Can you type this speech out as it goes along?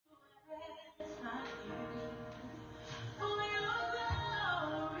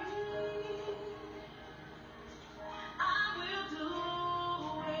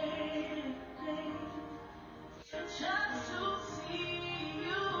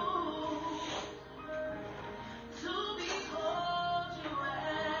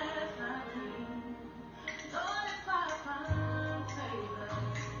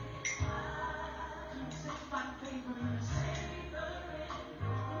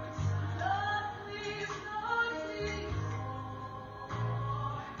Lord, please,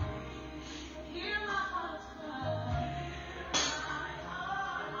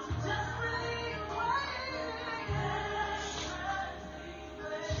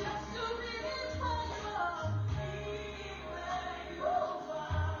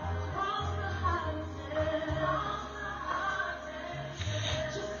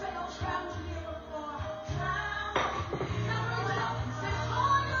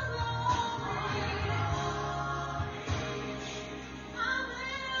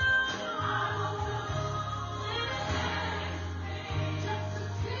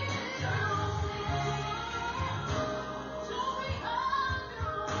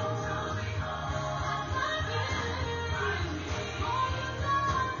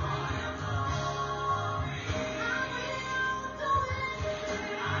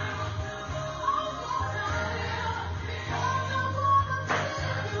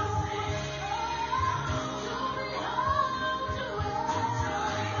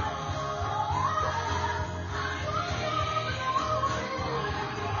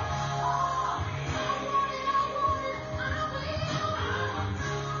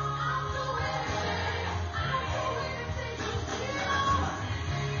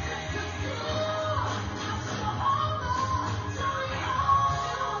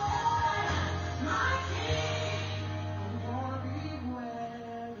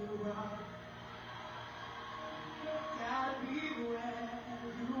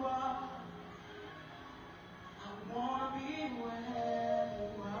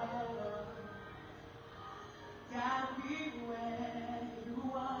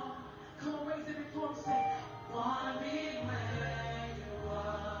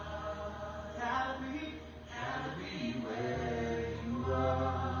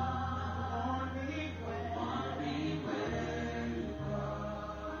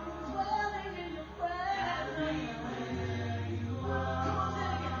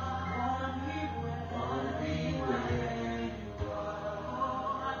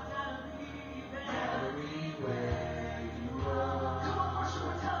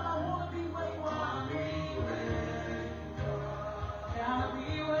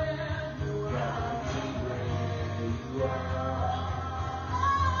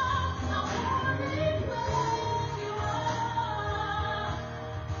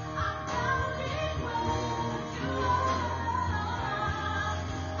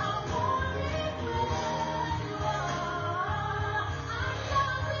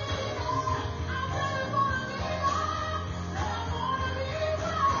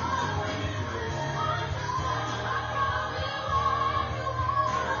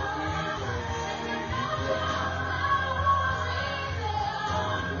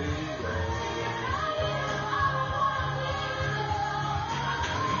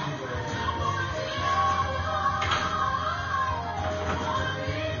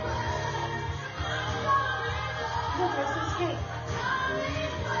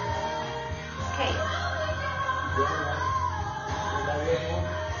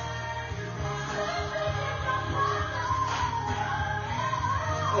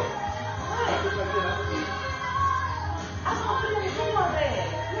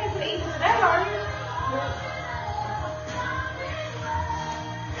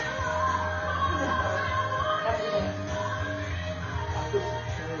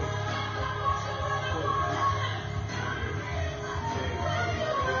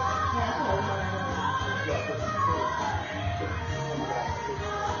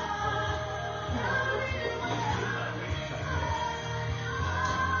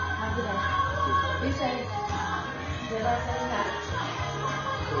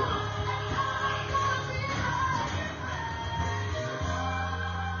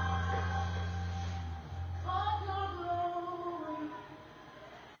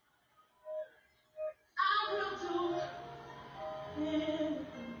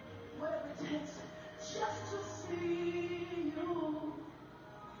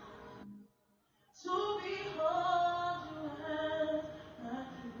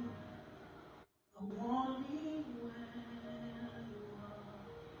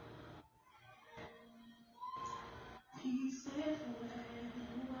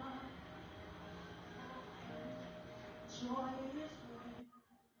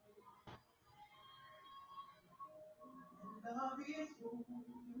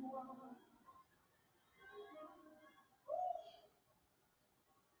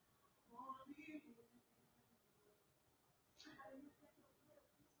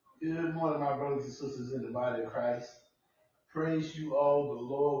 Good morning, my brothers and sisters in the body of Christ. Praise you all, the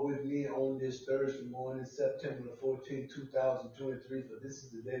Lord, with me on this Thursday morning, September the 14th, 2023. For this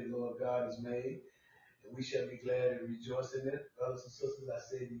is the day the Lord God has made, and we shall be glad and rejoice in it. Brothers and sisters, I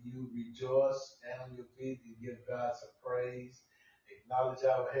say to you, rejoice, stand on your feet, and give God some praise. Acknowledge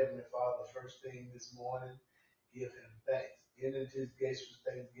our Heavenly Father first thing this morning. Give him thanks. Enter into his gates with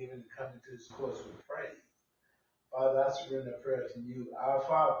thanksgiving and come into his courts with praise. Father, I surrender prayer to you, our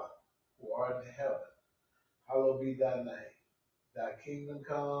Father, who art in heaven. Hallowed be thy name. Thy kingdom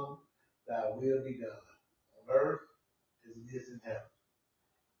come, thy will be done, on earth as it is in heaven.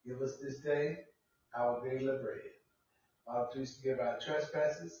 Give us this day our daily bread. Father, please forgive our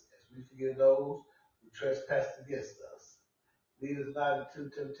trespasses as we forgive those who trespass against us. Lead us not into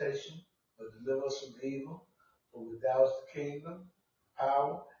temptation, but deliver us from evil. For with thou is the kingdom,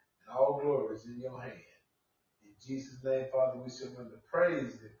 power, and all glory is in your hand. In Jesus' name, Father, we surrender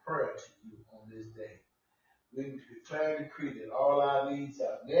praise and prayer to you on this day. We declare and decree that all our needs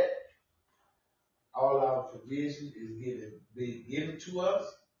are met, all our provision is being given to us.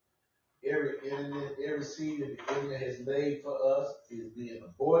 Every seed that the enemy has laid for us is being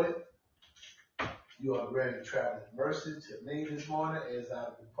aborted. You are granting traveling mercy to me this morning as I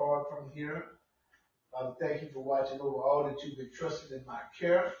depart from here. Father, thank you for watching over all that you've entrusted in my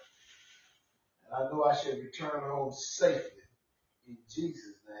care. And I know I shall return home safely. In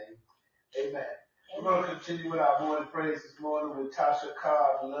Jesus' name, amen. We're going to continue with our morning praise this morning with Tasha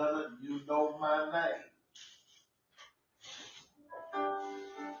Cobb Leonard, You Know My Name.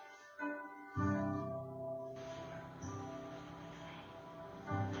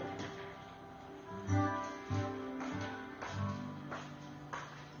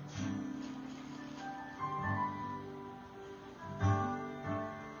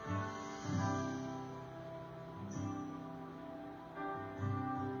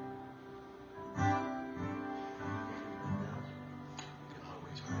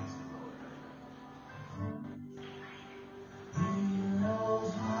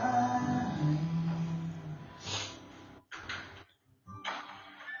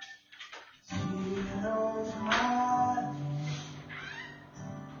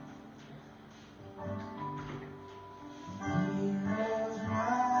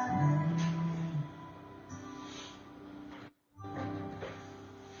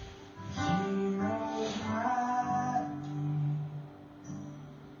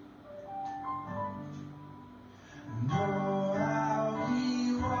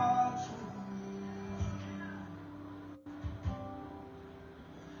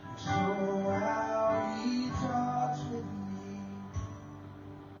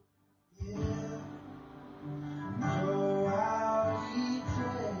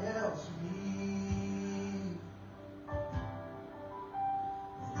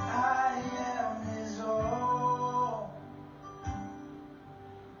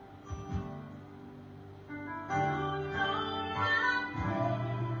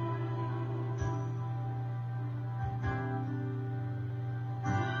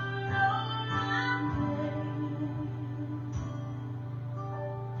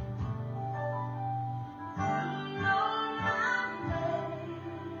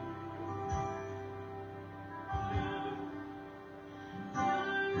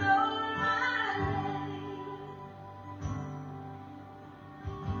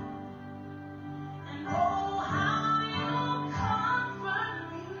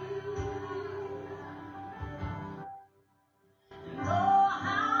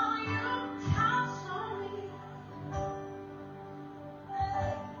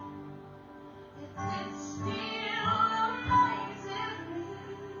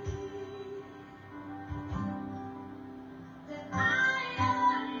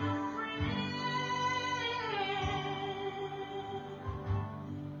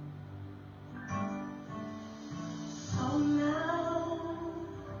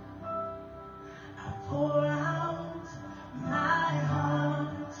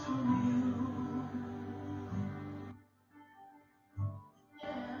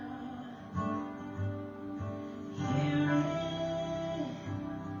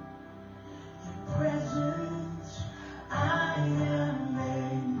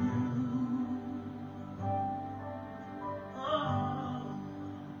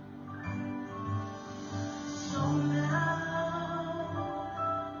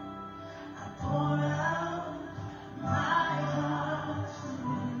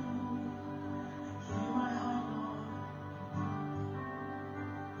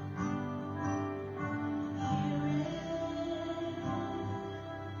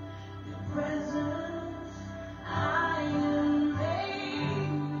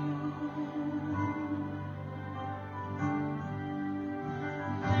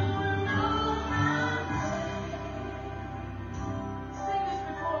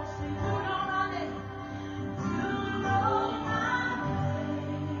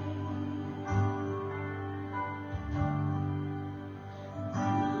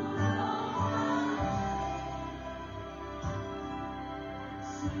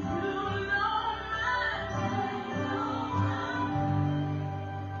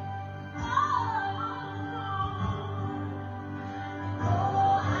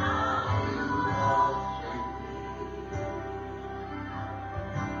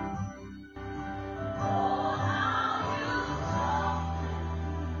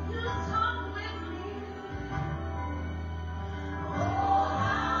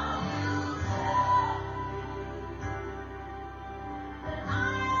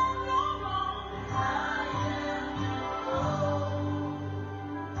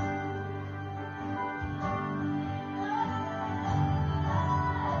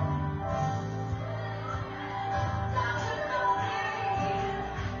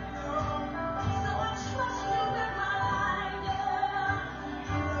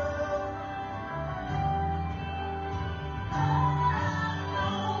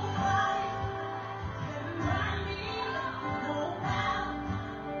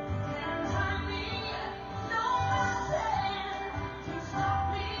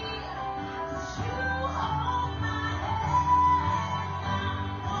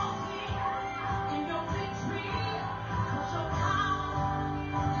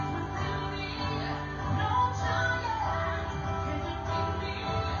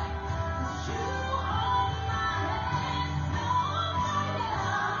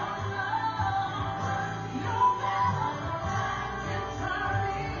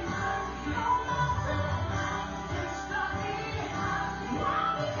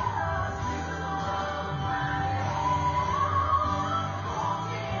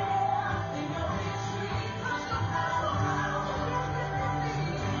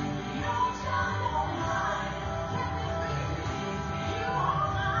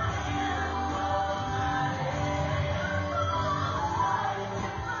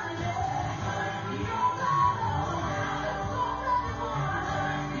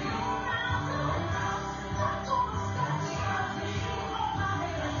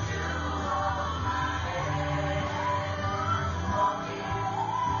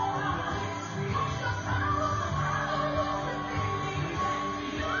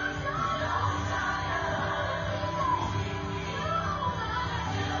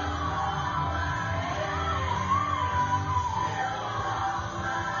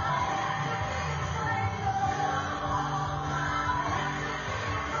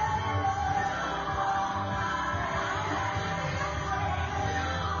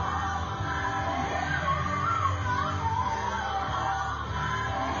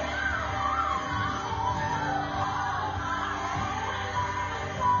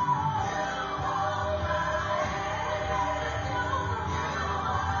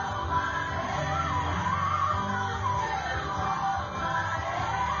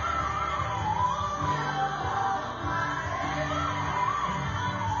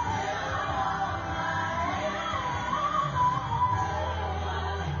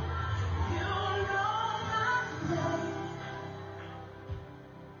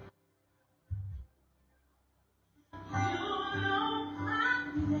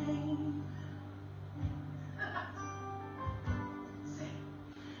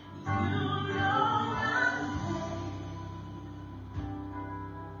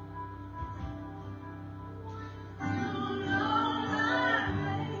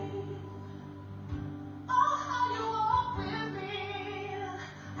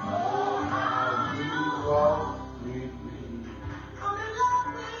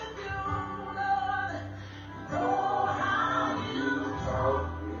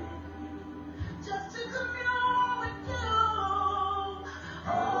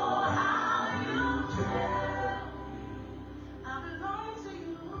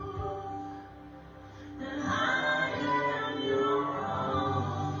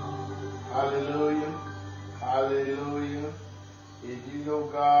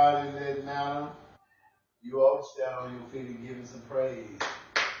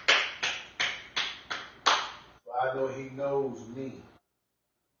 me.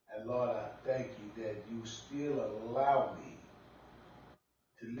 And Lord, I thank you that you still allow me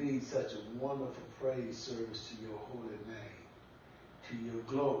to lead such a wonderful praise service to your holy name, to your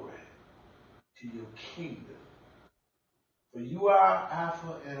glory, to your kingdom. For you are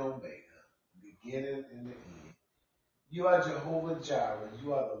Alpha and Omega, beginning and the end. You are Jehovah Jireh.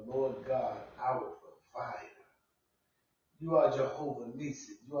 You are the Lord God, our provider. You are Jehovah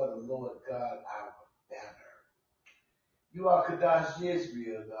Nissi. You are the Lord God, our banner. You are Kadash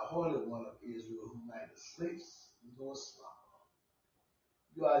Yezreel, the Holy One of Israel, who neither sleeps nor slumber.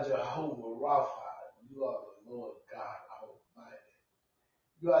 You are Jehovah Rapha. You are the Lord God Almighty.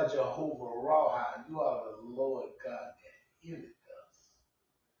 You are Jehovah Raha. You are the Lord God that healeth us.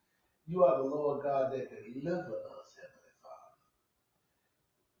 You are the Lord God that delivers us, Heavenly Father.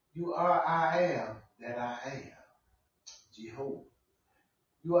 You are I am that I am, Jehovah.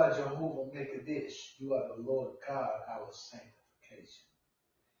 You are Jehovah Mekadesh. You are the Lord God, our sanctification.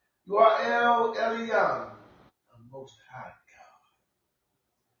 You are El Elyon, the Most High God.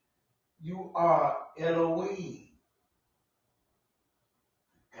 You are Elohim,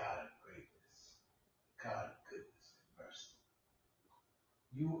 the God of greatness, the God of goodness and mercy.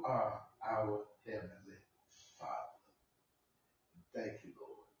 You are our Heavenly Father. Thank you,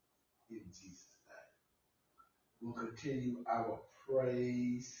 Lord, in Jesus' name. We'll continue our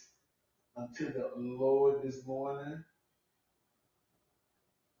praise unto the Lord this morning.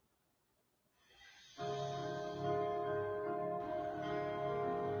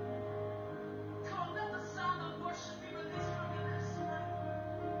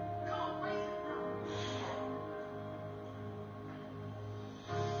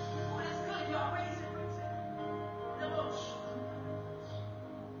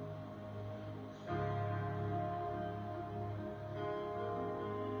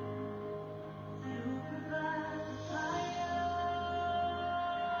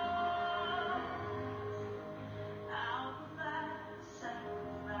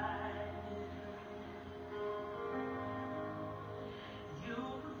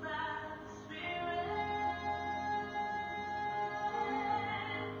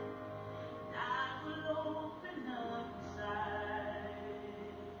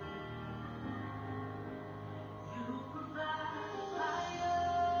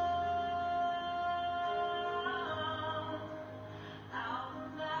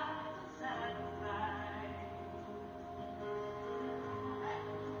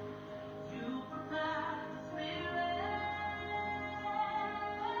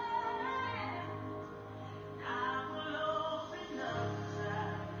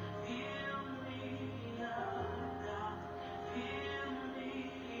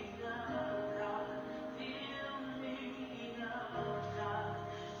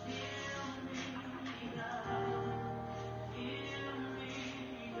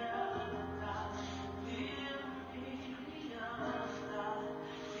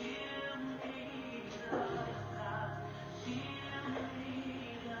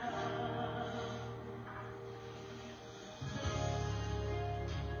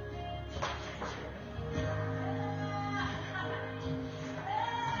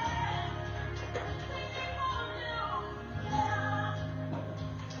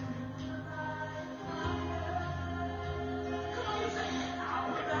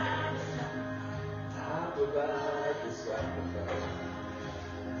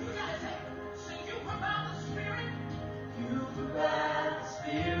 You provide the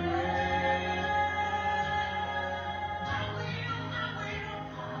spirit.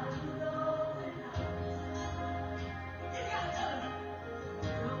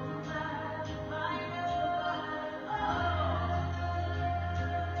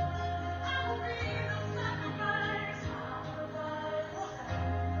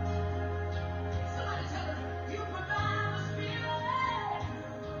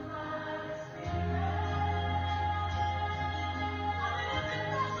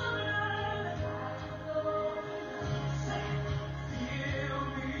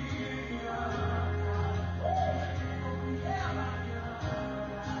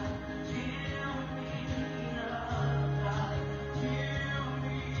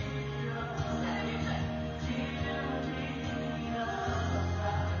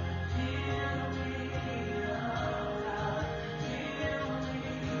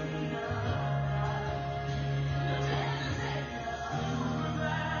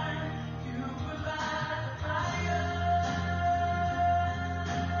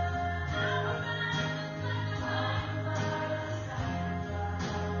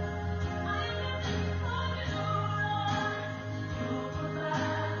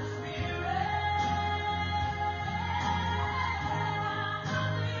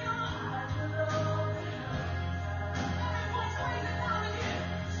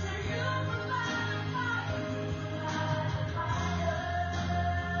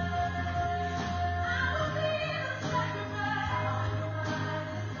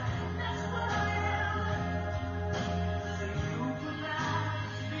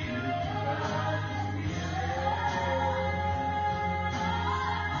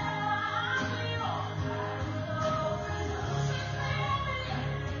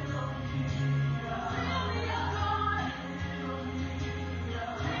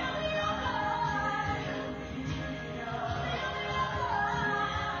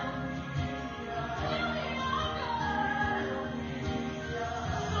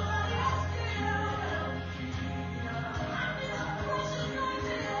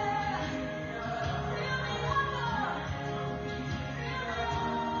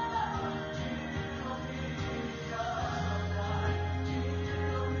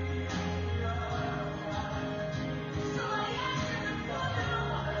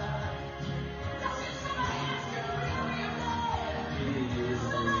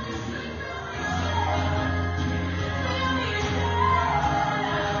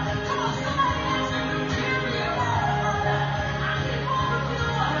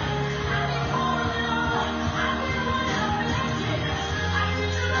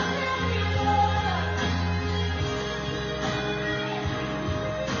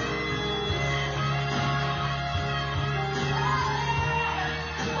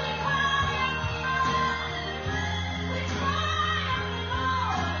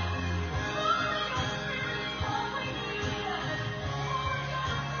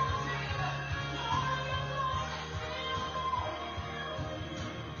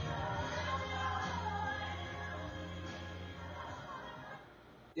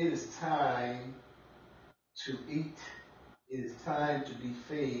 It is time to eat. It is time to be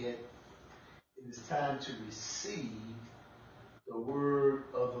fed. It is time to receive the word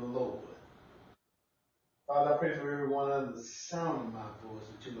of the Lord. Father, I pray for everyone under the sound of my voice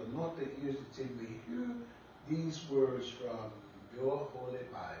that you'll anoint their ears that they may hear these words from your holy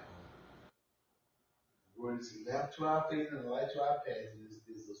Bible. The word is a lamp to our feet and a light to our path. It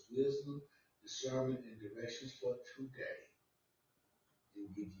gives us wisdom, discernment, and directions for today.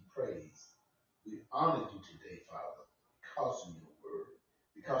 And give you praise. We honor you today, Father, because of your word,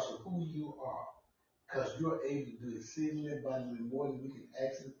 because of who you are, because you're able to do exceedingly abundantly more than we can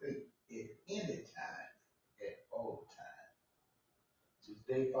ask and think at any time, at all times. So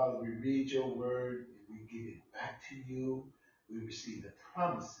today, Father, we read your word and we give it back to you. We receive the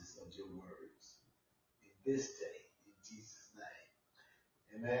promises of your words in this day, in Jesus'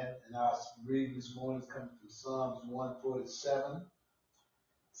 name. Amen. And our reading this morning is coming from Psalms 147.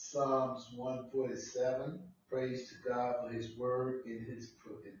 Psalms 147. Praise to God for his word in his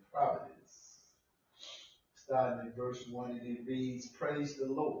providence. Starting in verse 1, and it reads, Praise the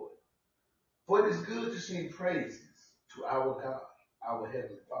Lord. For it is good to sing praises to our God, our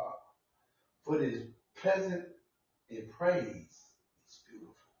Heavenly Father. For it is pleasant and praise is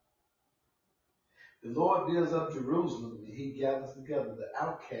beautiful. The Lord builds up Jerusalem, and he gathers together the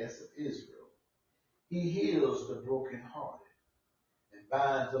outcasts of Israel. He heals the brokenhearted and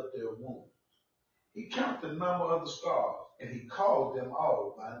binds up their wounds. He counted the number of the stars, and he called them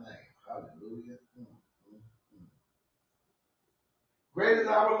all by name. Hallelujah. Great is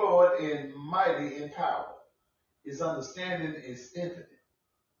our Lord and mighty in power. His understanding is infinite.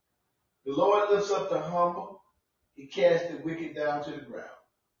 The Lord lifts up the humble. He casts the wicked down to the ground.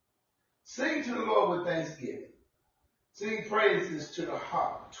 Sing to the Lord with thanksgiving. Sing praises to the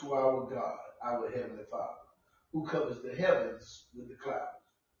harp to our God, our Heavenly Father, who covers the heavens with the clouds,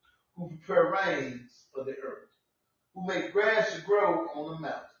 who prepare rains for the earth, who make grass to grow on the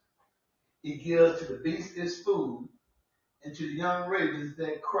mountain. He gives to the beasts its food, and to the young ravens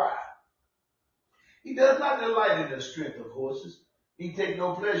that cry. He does not delight in the strength of horses. He takes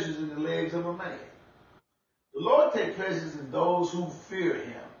no pleasures in the legs of a man. The Lord takes pleasures in those who fear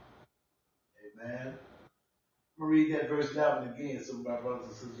him. Amen. I'm going to read that verse 11 again so my brothers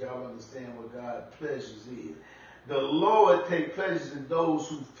and sisters, y'all understand what God's pleasures is. The Lord takes pleasures in those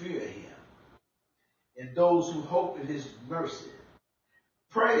who fear him, and those who hope in his mercy.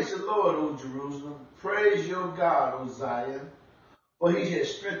 Praise the Lord, O Jerusalem. Praise your God, O Zion. For he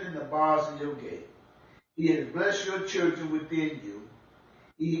has strengthened the bars of your gate. He has blessed your children within you.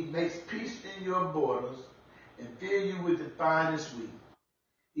 He makes peace in your borders and fill you with the finest wheat.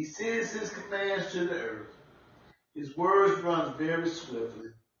 He sends his commands to the earth. His words run very swiftly.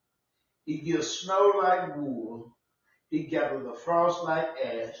 He gives snow like wool. He gathers the frost like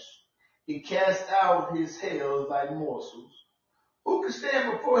ash. He casts out his hail like morsels. Who can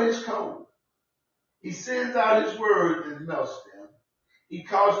stand before his cold? He sends out his word and melts them. He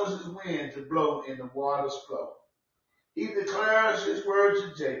causes his wind to blow and the waters flow. He declares his word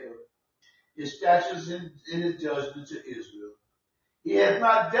to Jacob, his statutes and his judgment to Israel. He has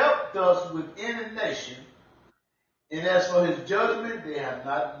not dealt thus with any nation, and as for his judgment, they have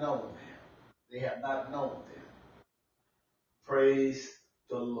not known him. They have not known them. Praise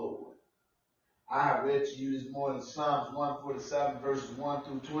the Lord. I have read to you this morning Psalms 147, verses 1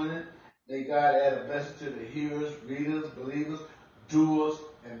 through 20. May God add a blessing to the hearers, readers, believers, doers,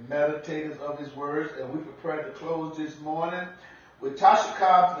 and meditators of his words. And we prepare to close this morning with Tasha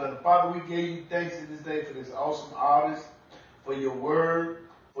Cobbs. Father, we give you thanks in this day for this awesome artist, for your word,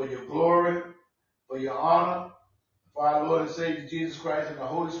 for your glory, for your honor, for our Lord and Savior Jesus Christ and the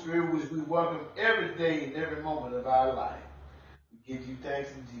Holy Spirit, which we welcome every day and every moment of our life. We give you thanks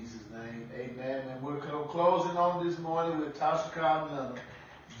in Jesus' name. Amen. And we're closing on this morning with Tasha Cobbs.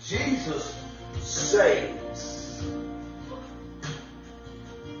 Jesus saves.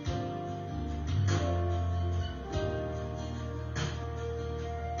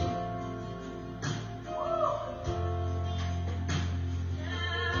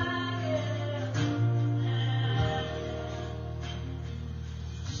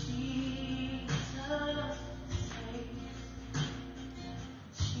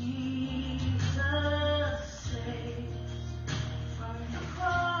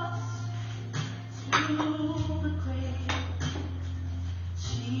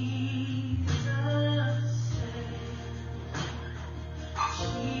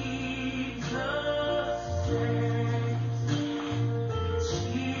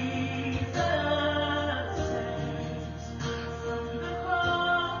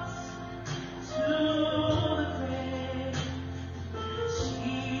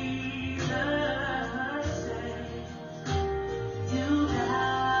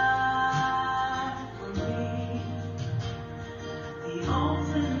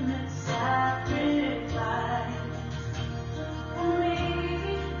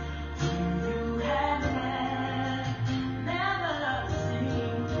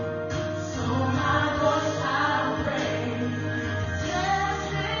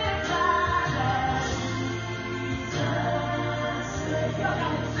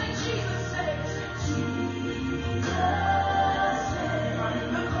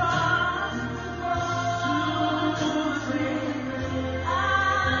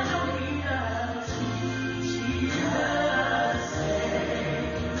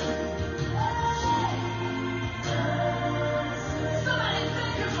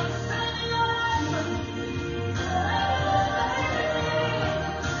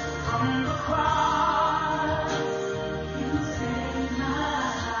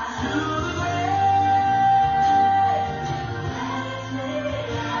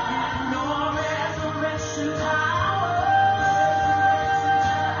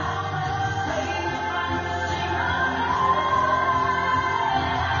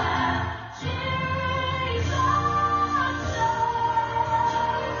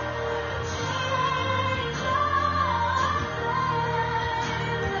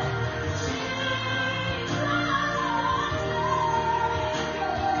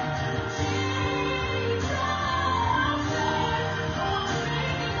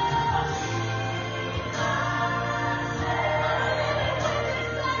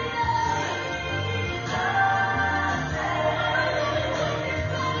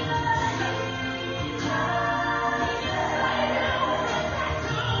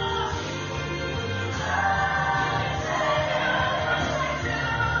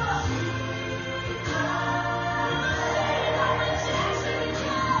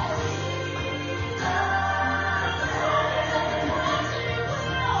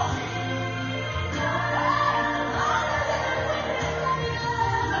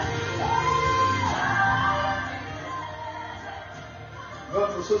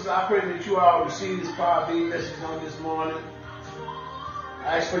 sisters, I pray that you all receive this Power B message on this morning.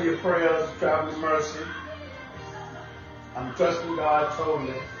 I ask for your prayers, traveling mercy. I'm trusting God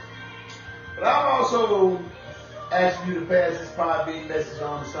totally. But I'm also asking you to pass this Power B message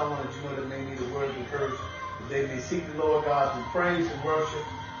on to someone that you know that may need a word of encouragement, that they may seek the Lord God through praise and worship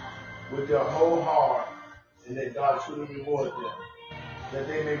with their whole heart, and that God truly reward them. That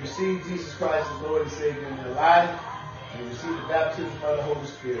they may receive Jesus Christ as Lord and Savior in their life, and receive the baptism of the Holy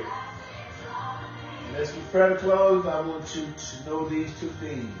Spirit. And as we pray to close, I want you to know these two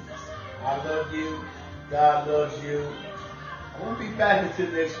things. I love you. God loves you. I won't be back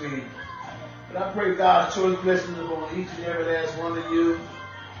until next week. But I pray God's choice blessings upon each and every last one of you.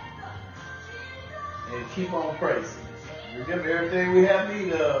 And keep on praising. Remember, everything we have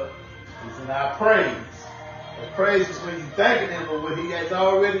need of is in our praise. And praise is when you're thanking Him for what He has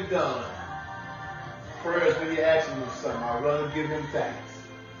already done. Prayer is when you're asking Him for something. I'd rather give Him thanks.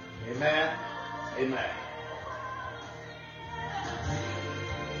 Amen. Amen.